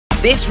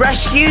This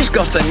rescue's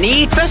got a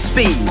need for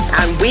speed,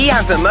 and we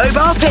have the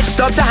mobile pit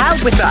stop to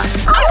help with that.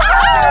 All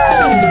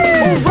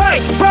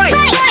right, right,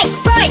 right,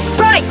 right,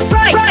 right,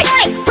 right,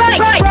 right,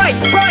 right, right,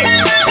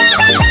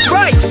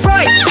 right,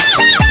 right, right, right,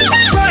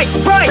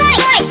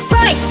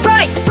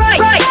 right, right,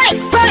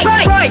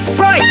 right, right,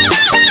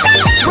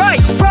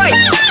 right,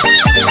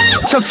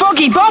 to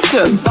Foggy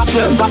Bottom.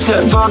 Butter,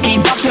 butter, foggy,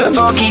 butter,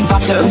 foggy,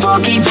 butter,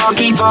 foggy,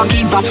 foggy,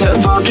 foggy, butter,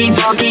 foggy,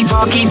 foggy,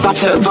 foggy,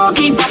 butter,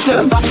 foggy,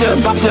 butter, butter,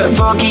 butter,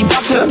 foggy,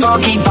 butter,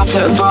 foggy,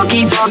 butter,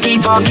 foggy, foggy,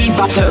 foggy,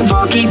 butter,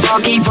 foggy,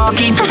 foggy,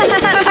 foggy.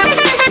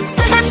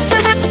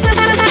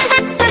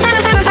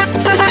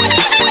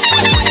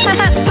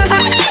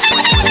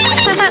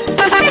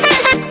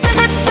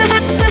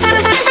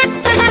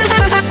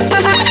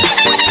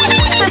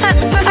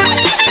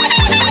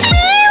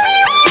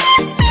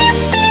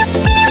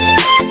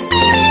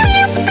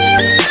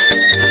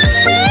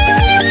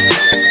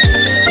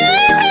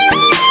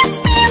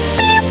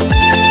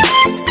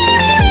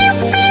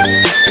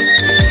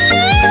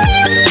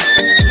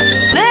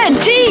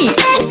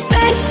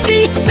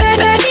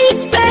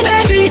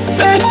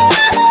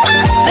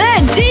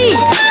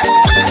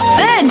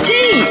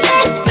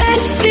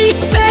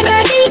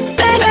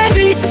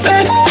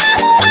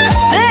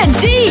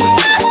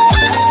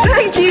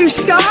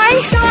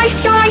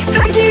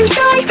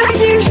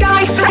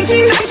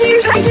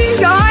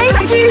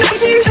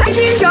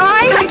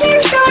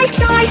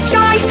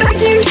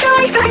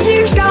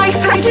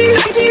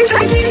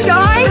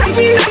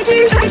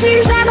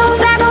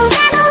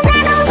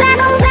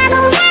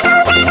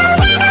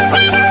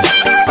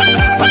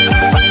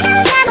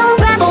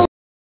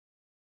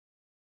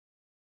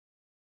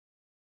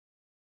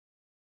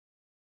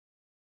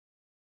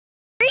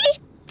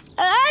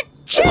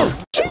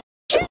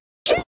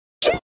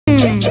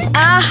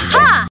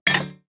 Aha!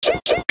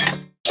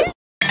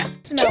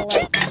 Smell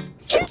like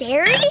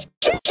scary?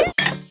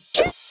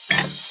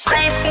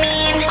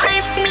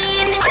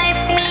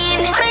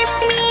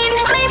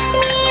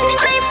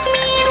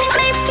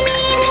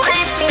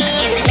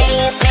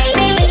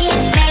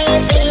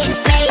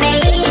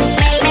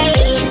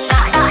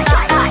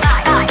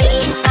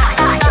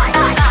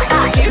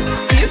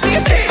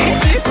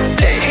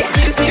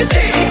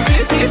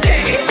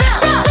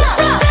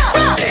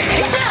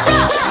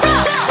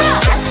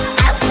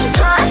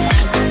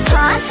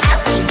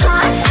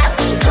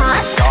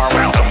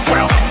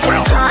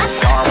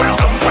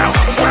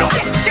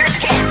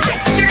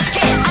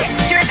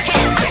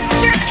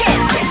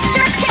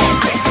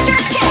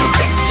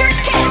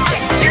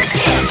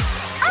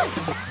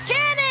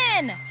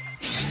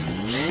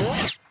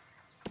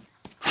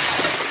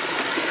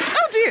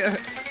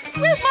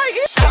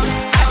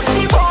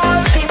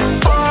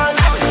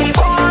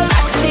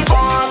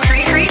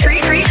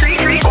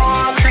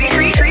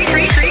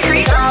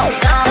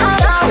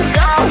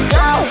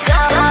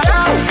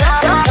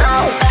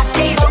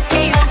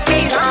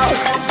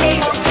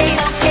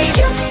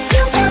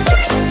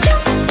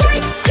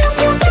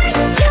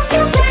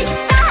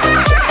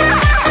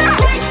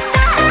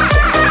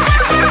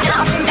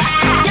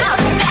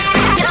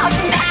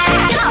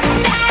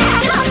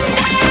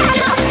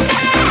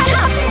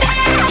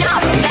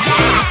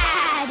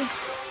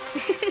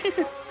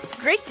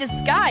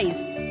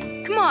 Disguise.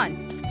 Come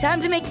on,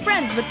 time to make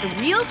friends with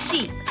the real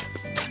sheep.